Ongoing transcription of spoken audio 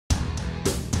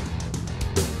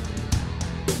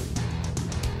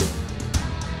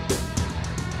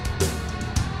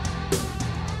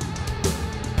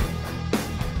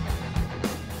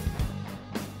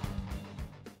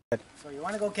So you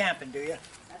want to go camping, do you?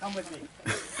 Come with me.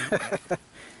 I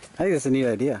think that's a neat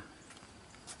idea.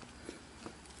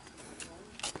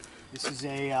 This is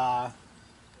a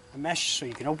mesh, so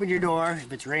you can open your door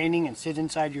if it's raining and sit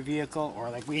inside your vehicle, or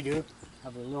like we do,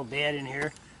 have a little bed in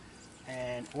here,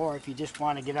 and or if you just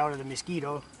want to get out of the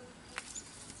mosquito,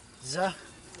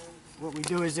 what we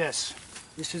do is this.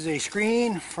 This is a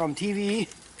screen from TV,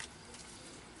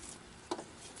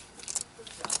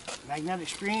 magnetic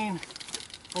screen.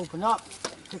 Open up,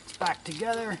 clicks back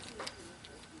together.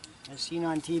 As seen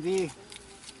on TV,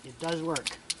 it does work.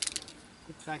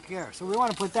 Clicks back here. So we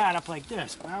want to put that up like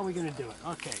this. How are we going to do it?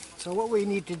 Okay, so what we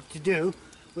need to do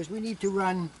was we need to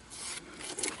run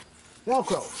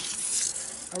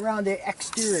Velcro around the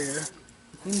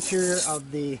interior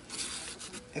of the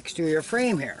exterior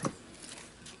frame here.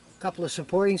 A couple of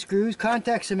supporting screws,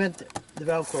 contact cement the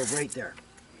Velcro right there.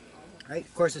 Right?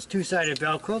 Of course, it's two-sided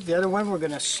Velcro. The other one we're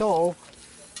going to sew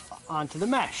onto the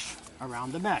mesh,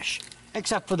 around the mesh,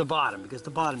 except for the bottom, because the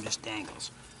bottom just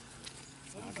dangles.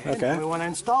 Okay. Now we want to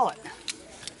install it.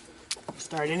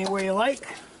 Start anywhere you like.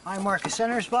 I mark a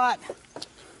center spot.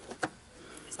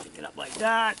 Stick it up like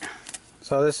that.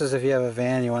 So this is if you have a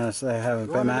van, you want to have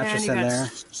a mattress in there.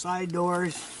 Side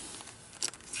doors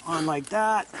on like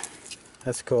that.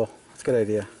 That's cool. That's a good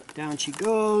idea. Down she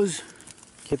goes.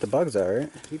 Keep the bugs out, right?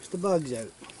 Keeps the bugs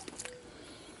out.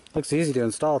 Looks easy to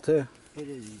install too. It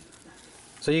is easy.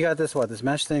 So you got this, what, this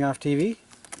mesh thing off TV?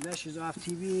 Mesh is off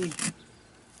TV.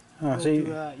 Oh, so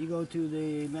you go to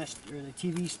the mesh or the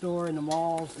TV store in the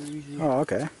malls. Usually. Oh,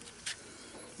 okay.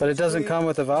 But it doesn't come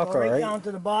with the Velcro, right? Right Down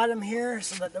to the bottom here,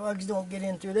 so that the bugs don't get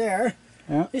in through there.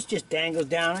 Yeah. This just dangles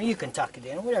down, or you can tuck it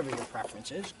in, whatever your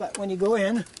preference is. But when you go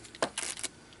in,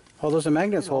 oh, those are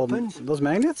magnets holding. Those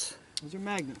magnets? Those are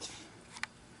magnets.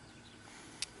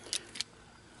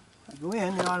 You go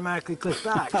in, they automatically click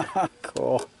back.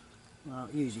 Cool. Well,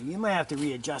 usually you might have to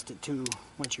readjust it too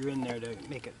once you're in there to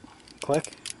make it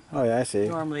click. Oh yeah, I see.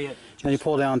 Normally it. And you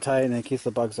pull down tight and it keeps the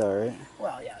bugs out, right?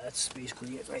 Well, yeah, that's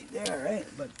basically it right there, right?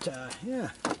 But yeah.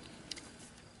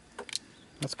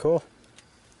 That's cool.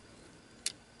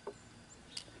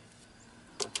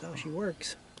 That's how she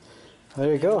works.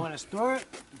 There you go. You want to store it?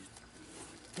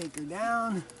 Take her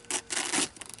down.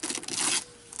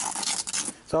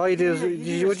 So all you do is what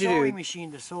you do? Sewing machine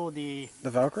to sew the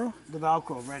Velcro? The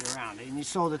Velcro right around it, and you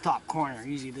sew the top corner.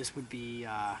 Usually this would be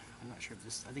I'm not sure if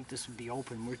this. I think this would be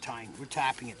open. We're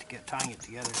tapping it to tying it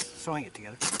together, sewing it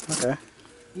together. Okay.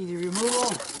 Easy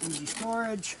removal, easy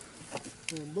storage.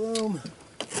 Boom.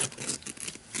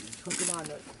 Hook it on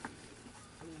the.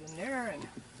 Put it in there, and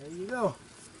there you go.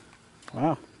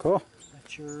 Wow, cool.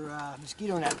 That's your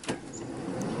mosquito net.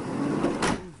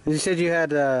 You said you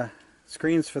had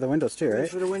screens for the windows too, right?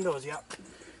 Screens for the windows, yep.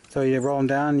 So you roll them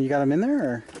down and you got them in there,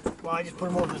 or? Well, I just put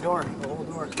them over the door, the whole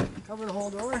door. Cover the whole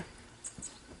door.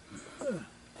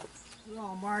 We're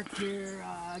all marked here.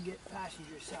 Get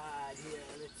passenger side here.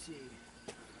 Let's see.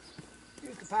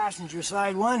 Here's the passenger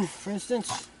side one, for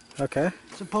instance. Okay.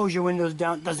 Suppose your window's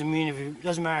down. Doesn't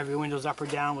matter if your window's up or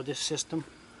down with this system.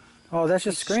 Oh, that's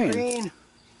just screen. Screen.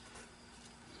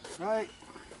 Right.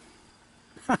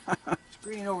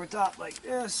 Screen over top like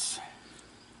this.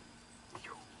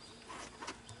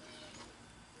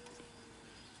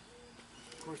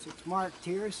 Of course, it's marked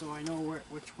here, so I know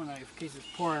which one in case it's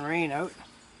pouring rain out.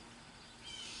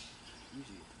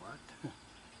 Usually it's marked.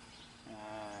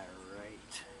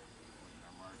 Right.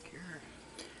 Mark here.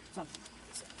 Something like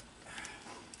this.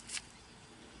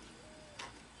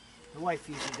 The wife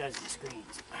usually does the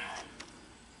screens.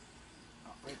 Oh,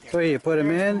 right there. So you put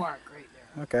them in? Mark right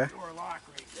there. Okay. Door lock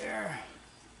right there.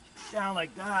 Down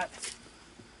like that. So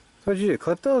what did you do?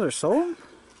 Clip those or sew them?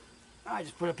 I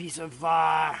just put a piece of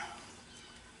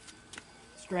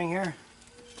string here.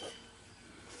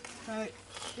 Right.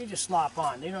 They just slop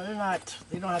on. They don't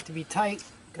have to be tight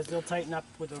because they'll tighten up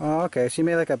with the. Oh, okay. So you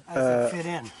made like a. As they fit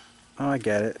in. Oh, I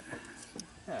get it.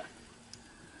 Yeah.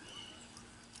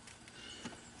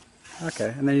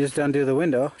 Okay, and then you just undo the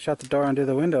window, shut the door, undo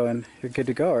the window, and you're good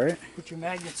to go, right? Put your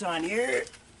magnets on here.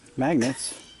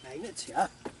 Magnets? Magnets, yeah.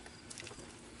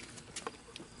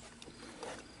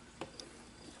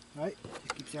 Right?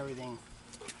 Just keeps everything.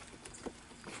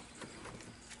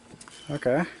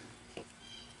 Okay.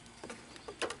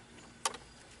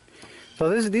 So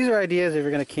these are ideas if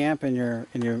you're going to camp in your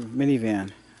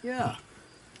minivan. Yeah.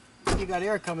 You got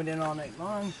air coming in all night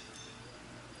long.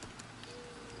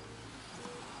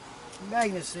 The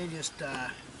magnets, they just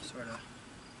sort of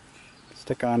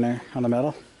stick on there on the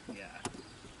metal. Yeah.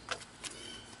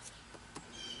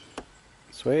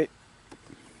 Sweet.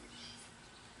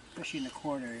 Especially in the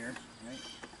corner here, right?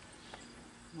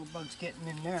 No bugs getting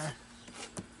in there.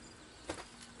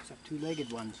 Except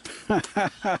two-legged ones.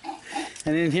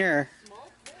 And in here,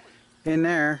 in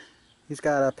there, he's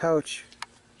got a pouch.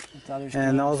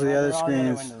 And those are the other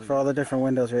screens for all the different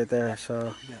windows right there.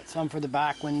 So got some for the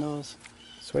back windows.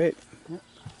 Sweet. Yep.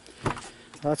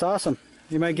 That's awesome.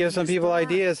 You might give some people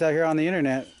ideas out here on the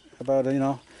internet about, you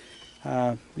know,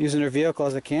 using their vehicle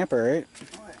as a camper, right?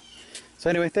 Oh, yeah. So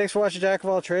anyway, thanks for watching Jack of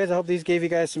All Trades. I hope these gave you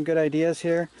guys some good ideas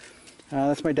here.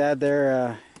 That's my dad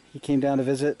there. He came down to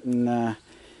visit and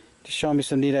just showing me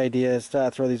some neat ideas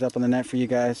to throw these up on the net for you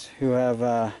guys who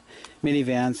have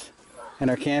minivans and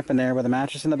are camping there with a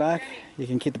mattress in the back. You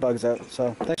can keep the bugs out.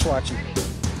 So thanks for watching.